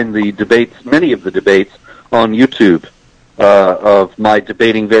can find the debates, many of the debates, on YouTube of my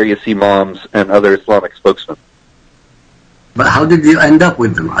debating various imams and other Islamic spokesmen. But how did you end up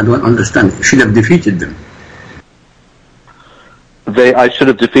with them? I don't understand. You should have defeated them. I should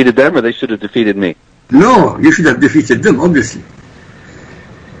have defeated them, or they should have defeated me? No, you should have defeated them, obviously.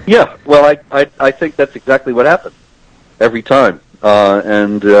 Yeah, well, I think that's exactly what happened every time.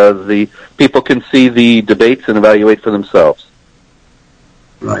 And the people can see the debates and evaluate for themselves.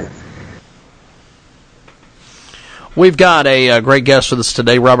 Right. We've got a great guest with us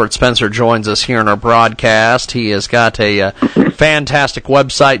today. Robert Spencer joins us here in our broadcast. He has got a fantastic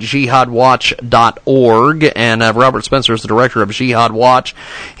website, jihadwatch.org, and Robert Spencer is the director of Jihad Watch.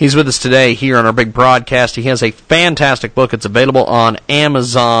 He's with us today here on our big broadcast. He has a fantastic book. It's available on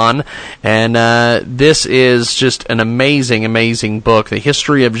Amazon, and this is just an amazing, amazing book, The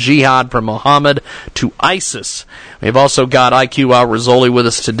History of Jihad from Muhammad to ISIS. We've also got IQ Al-Rizzoli with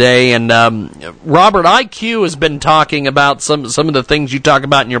us today. And Robert, IQ has been talking about some of the things you talk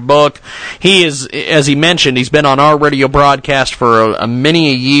about in your book. He is, as he mentioned, he's been on our radio broadcast for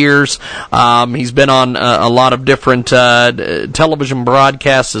many years. He's been on a lot of different television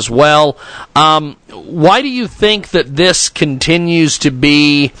broadcasts as well. Why do you think that this continues to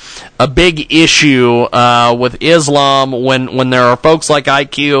be a big issue with Islam when there are folks like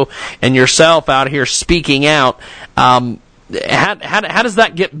IQ and yourself out here speaking out? How does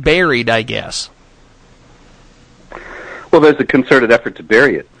that get buried, I guess? Well, there's a concerted effort to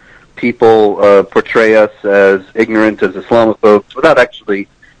bury it. People portray us as ignorant, as Islamophobes, without actually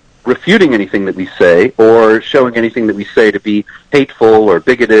refuting anything that we say or showing anything that we say to be hateful or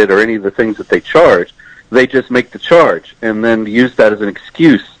bigoted or any of the things that they charge. They just make the charge and then use that as an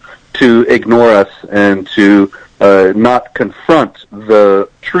excuse to ignore us and to not confront the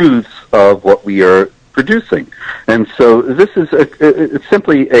truths of what we are producing. And so this is it's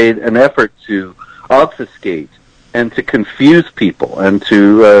simply an effort to obfuscate and to confuse people and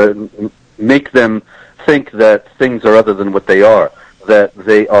to make them think that things are other than what they are. That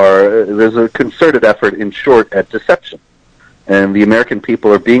they are, there's a concerted effort, in short, at deception. And the American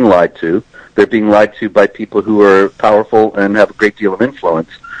people are being lied to. They're being lied to by people who are powerful and have a great deal of influence.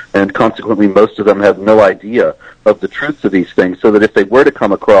 And consequently, most of them have no idea of the truths of these things, so that if they were to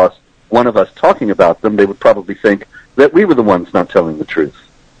come across one of us talking about them, they would probably think that we were the ones not telling the truth.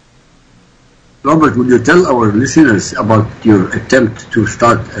 Robert, would you tell our listeners about your attempt to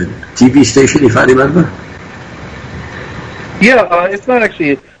start a TV station, if I remember? Yeah, it's not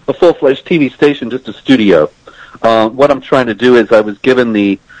actually a full-fledged TV station, just a studio. What I'm trying to do is I was given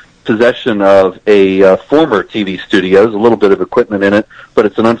the possession of a former TV studio. There's a little bit of equipment in it, but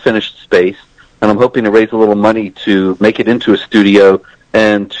it's an unfinished space, and I'm hoping to raise a little money to make it into a studio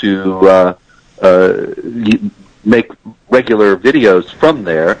and to make regular videos from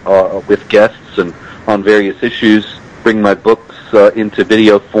there with guests and on various issues, bring my books into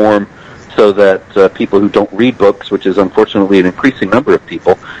video form, so that people who don't read books, which is unfortunately an increasing number of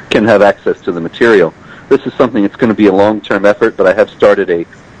people, can have access to the material. This is something that's going to be a long-term effort, but I have started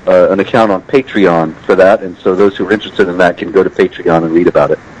an account on Patreon for that, and so those who are interested in that can go to Patreon and read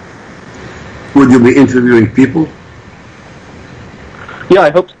about it. Would you be interviewing people? Yeah,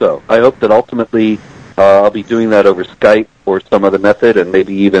 I hope so. I hope that ultimately I'll be doing that over Skype or some other method, and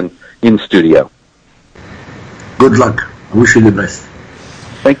maybe even in studio. Good luck. I wish you the best.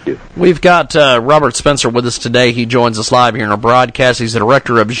 Thank you. We've got Robert Spencer with us today. He joins us live here in our broadcast. He's the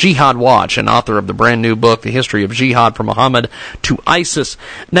director of Jihad Watch and author of the brand new book, The History of Jihad from Muhammad to ISIS.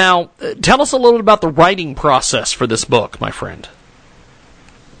 Now, tell us a little bit about the writing process for this book, my friend.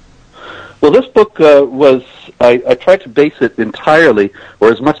 Well, this book I tried to base it entirely,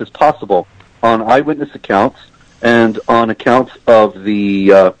 or as much as possible, on eyewitness accounts and on accounts of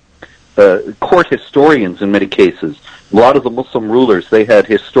the court historians in many cases. A lot of the Muslim rulers, they had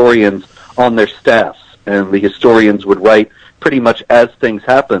historians on their staffs, and the historians would write pretty much as things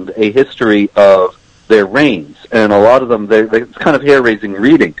happened, a history of their reigns. And a lot of them, it's kind of hair-raising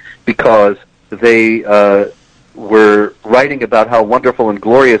reading, because they were writing about how wonderful and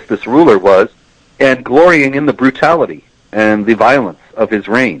glorious this ruler was, and glorying in the brutality and the violence of his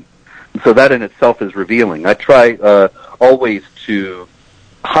reign. And so that in itself is revealing. I try always to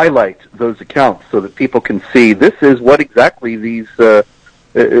highlight those accounts so that people can see this is what exactly these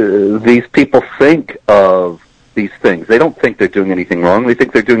people think of these things. They don't think they're doing anything wrong. They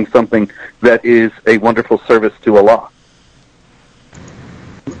think they're doing something that is a wonderful service to Allah.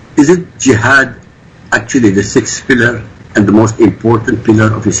 Is it jihad actually the sixth pillar and the most important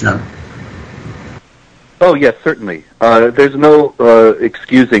pillar of Islam? Oh, yes, certainly. There's no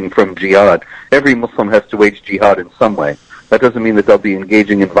excusing from jihad. Every Muslim has to wage jihad in some way. That doesn't mean that they'll be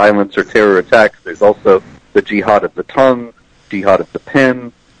engaging in violence or terror attacks. There's also the jihad of the tongue, jihad of the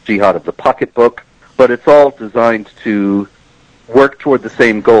pen, jihad of the pocketbook, but it's all designed to work toward the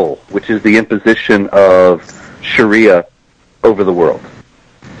same goal, which is the imposition of Sharia over the world.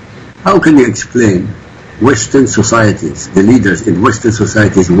 How can you explain Western societies, the leaders in Western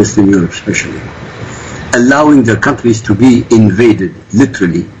societies, in Western Europe especially, allowing their countries to be invaded,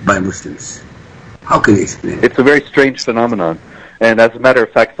 literally, by Muslims? How can you explain it? It's a very strange phenomenon. And as a matter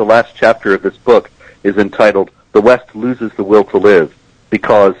of fact, the last chapter of this book is entitled, The West Loses the Will to Live,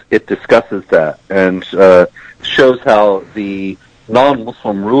 because it discusses that and shows how the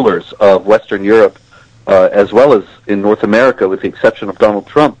non-Muslim rulers of Western Europe, as well as in North America, with the exception of Donald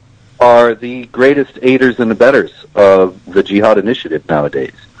Trump, are the greatest aiders and abettors of the jihad initiative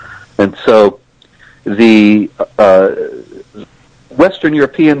nowadays. And so the Western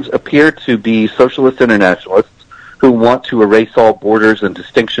Europeans appear to be socialist internationalists who want to erase all borders and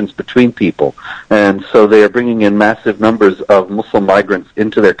distinctions between people. And so they are bringing in massive numbers of Muslim migrants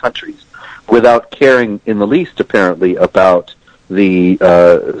into their countries without caring in the least, apparently, about the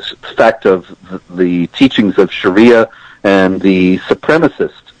fact of the teachings of Sharia and the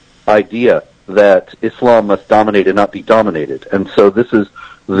supremacist idea that Islam must dominate and not be dominated. And so this is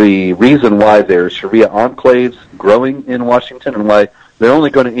the reason why there's Sharia enclaves growing in Washington and why they're only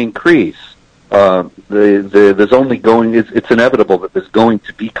going to increase. There's only going, it's inevitable that there's going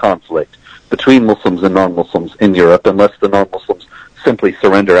to be conflict between Muslims and non-Muslims in Europe unless the non-Muslims simply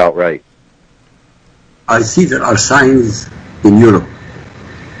surrender outright. I see there are signs in Europe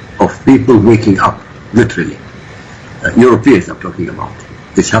of people waking up, literally. Europeans I'm talking about.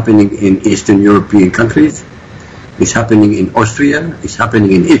 It's happening in Eastern European countries. It's happening in Austria. It's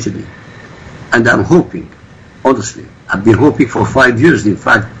happening in Italy. And I'm hoping, honestly, I've been hoping for 5 years, in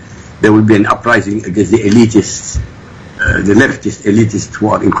fact, there will be an uprising against the elitists, the leftist elitists who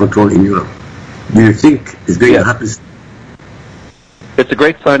are in control in Europe. Do you think it's going to happen? It's a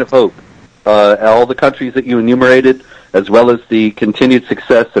great sign of hope. All the countries that you enumerated, as well as the continued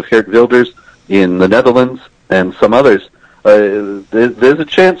success of Geert Wilders in the Netherlands and some others, there's a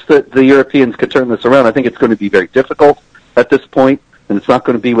chance that the Europeans could turn this around. I think it's going to be very difficult at this point, and it's not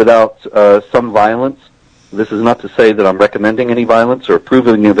going to be without some violence. This is not to say that I'm recommending any violence or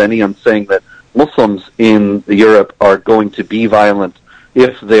approving of any. I'm saying that Muslims in Europe are going to be violent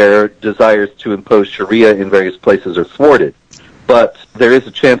if their desires to impose Sharia in various places are thwarted. But there is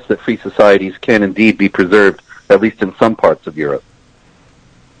a chance that free societies can indeed be preserved, at least in some parts of Europe.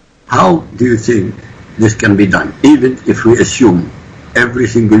 How do you think this can be done? Even if we assume every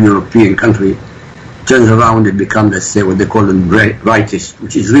single European country turns around and becomes, let's say, what they call them rightist,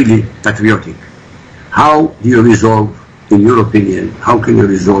 which is really patriotic. How do you resolve, in your opinion, how can you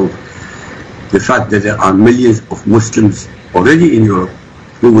resolve the fact that there are millions of Muslims already in Europe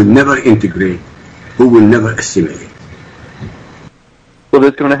who will never integrate, who will never assimilate? Well,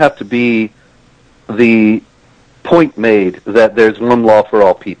 there's going to have to be the point made that there's one law for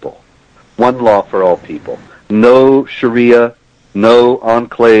all people. One law for all people. No Sharia, no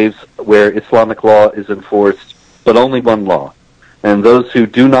enclaves where Islamic law is enforced, but only one law. And those who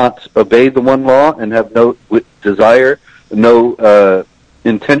do not obey the one law and have no desire, no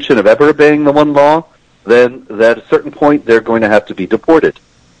intention of ever obeying the one law, then at a certain point they're going to have to be deported.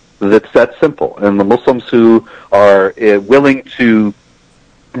 It's that simple. And the Muslims who are willing to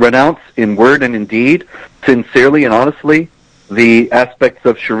renounce in word and in deed, sincerely and honestly, the aspects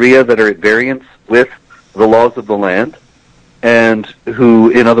of Sharia that are at variance with the laws of the land, and who,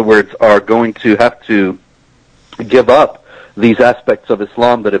 in other words, are going to have to give up these aspects of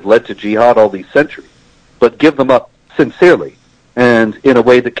Islam that have led to jihad all these centuries, but give them up sincerely and in a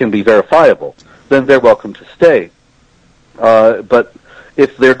way that can be verifiable, then they're welcome to stay. But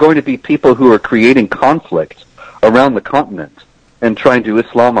if they're going to be people who are creating conflict around the continent and trying to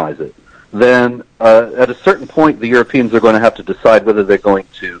Islamize it, then at a certain point the Europeans are going to have to decide whether they're going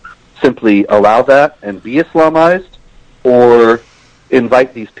to simply allow that and be Islamized, or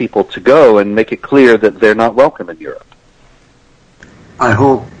invite these people to go and make it clear that they're not welcome in Europe. I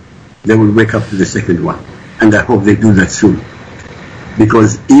hope they will wake up to the second one, and I hope they do that soon.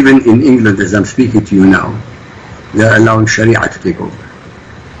 Because even in England, as I'm speaking to you now, they're allowing Sharia to take over.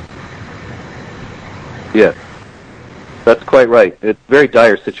 Yes, that's quite right. It's a very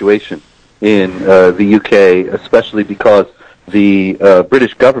dire situation in the UK, especially because the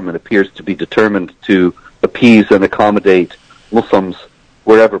British government appears to be determined to appease and accommodate Muslims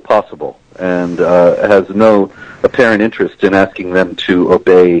wherever possible, and has no apparent interest in asking them to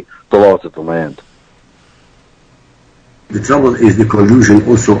obey the laws of the land. The trouble is the collusion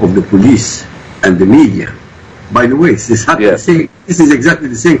also of the police and the media. By the way, this is exactly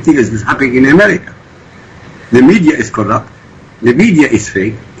the same thing as is happening in America. The media is corrupt. The media is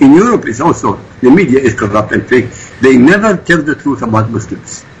fake. In Europe, it's also, the media is corrupt and fake. They never tell the truth about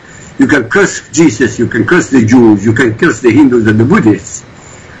Muslims. You can curse Jesus, you can curse the Jews, you can curse the Hindus and the Buddhists.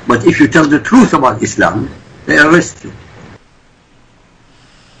 But if you tell the truth about Islam, they arrest you.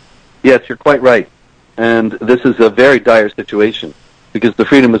 Yes, you're quite right. And this is a very dire situation, because the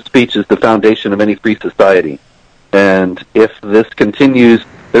freedom of speech is the foundation of any free society. And if this continues,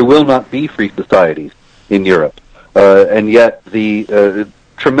 there will not be free societies in Europe. And yet the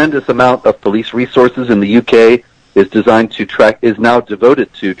tremendous amount of police resources in the UK is now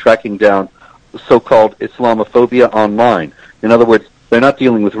devoted to tracking down so-called Islamophobia online. In other words, they're not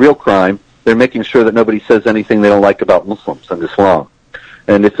dealing with real crime. They're making sure that nobody says anything they don't like about Muslims and Islam.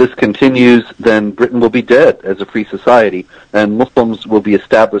 And if this continues, then Britain will be dead as a free society, and Muslims will be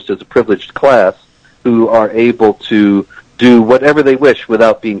established as a privileged class, who are able to do whatever they wish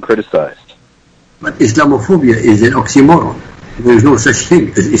without being criticized. But Islamophobia is an oxymoron. There is no such thing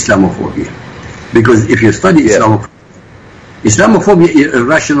as Islamophobia. Because if you study Islamophobia is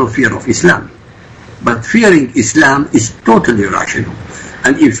irrational fear of Islam. But fearing Islam is totally rational.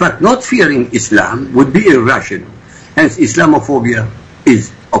 And in fact, not fearing Islam would be irrational. Hence, Islamophobia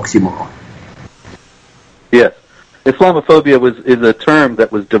is oxymoron. Yes. Islamophobia is a term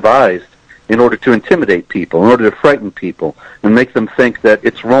that was devised in order to intimidate people, in order to frighten people, and make them think that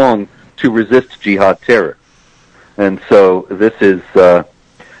it's wrong to resist jihad terror. And so this is,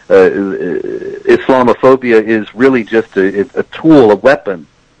 Islamophobia is really just a tool, a weapon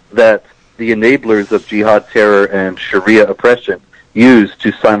that the enablers of jihad terror and Sharia oppression use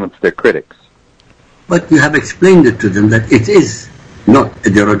to silence their critics. But you have explained it to them that it is not a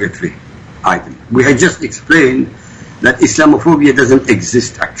derogatory item. We had just explained that Islamophobia doesn't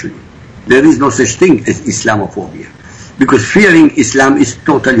exist actually. There is no such thing as Islamophobia. Because fearing Islam is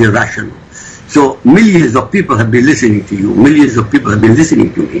totally irrational. So millions of people have been listening to you, millions of people have been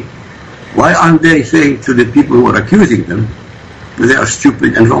listening to me. Why aren't they saying to the people who are accusing them that they are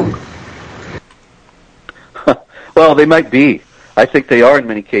stupid and wrong? Well, they might be. I think they are in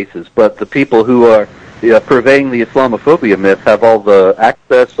many cases, but the people who are purveying the Islamophobia myth have all the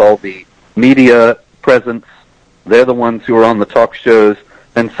access, all the media presence. They're the ones who are on the talk shows,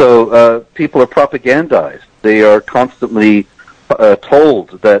 and so people are propagandized. They are constantly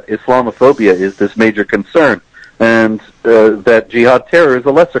told that Islamophobia is this major concern, and that jihad terror is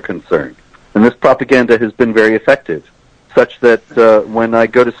a lesser concern. And this propaganda has been very effective, such that when I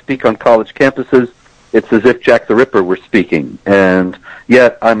go to speak on college campuses, it's as if Jack the Ripper were speaking. And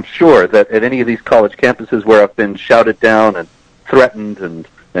yet I'm sure that at any of these college campuses where I've been shouted down and threatened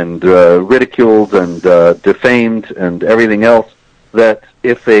and ridiculed and defamed and everything else, that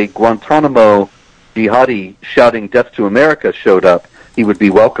if a Guantanamo jihadi shouting death to America showed up, he would be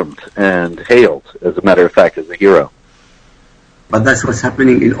welcomed and hailed, as a matter of fact, as a hero. But that's what's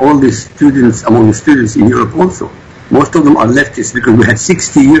happening in all the students, among the students in Europe also. Most of them are leftists because we had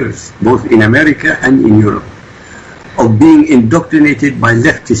 60 years, both in America and in Europe, of being indoctrinated by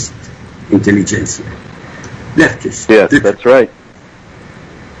leftist intelligentsia. Leftists. Yes, that's right.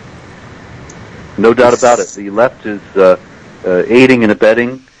 No doubt about it. The left is aiding and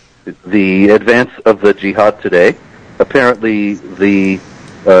abetting the advance of the jihad today. Apparently, the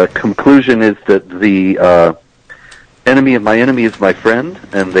conclusion is that the enemy of my enemy is my friend,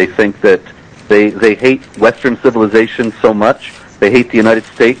 and they think that they hate Western civilization so much, they hate the United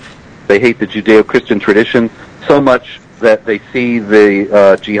States, they hate the Judeo-Christian tradition so much that they see the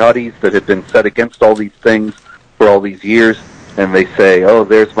jihadis that have been set against all these things for all these years, and they say, oh,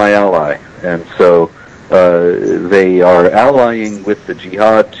 there's my ally. And so they are allying with the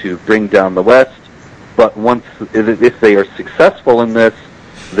jihad to bring down the West, but if they are successful in this,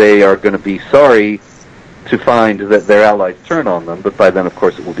 they are going to be sorry to find that their allies turn on them, but by then, of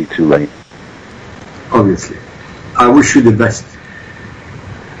course, it will be too late. Obviously. I wish you the best.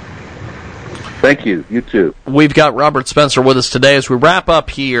 Thank you. You too. We've got Robert Spencer with us today. As we wrap up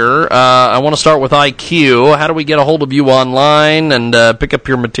here, I want to start with IQ. How do we get a hold of you online and pick up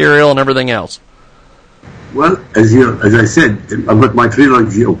your material and everything else? Well, as I said, I've got my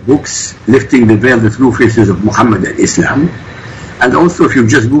trilogy of books, Lifting the Veil, the True Faces of Muhammad and Islam. And also, if you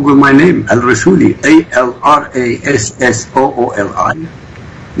just Google my name, Al-Rassooli, Alrassooli,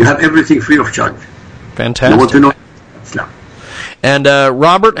 you have everything free of charge. Fantastic. You want to know Islam. And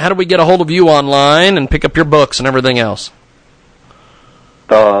Robert, how do we get a hold of you online and pick up your books and everything else?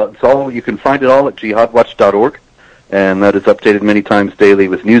 You can find it all at jihadwatch.org, and that is updated many times daily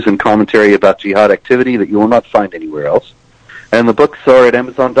with news and commentary about jihad activity that you will not find anywhere else. And the books are at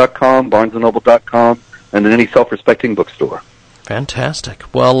Amazon.com, BarnesandNoble.com, and in any self-respecting bookstore. Fantastic.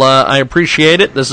 Well, I appreciate it. This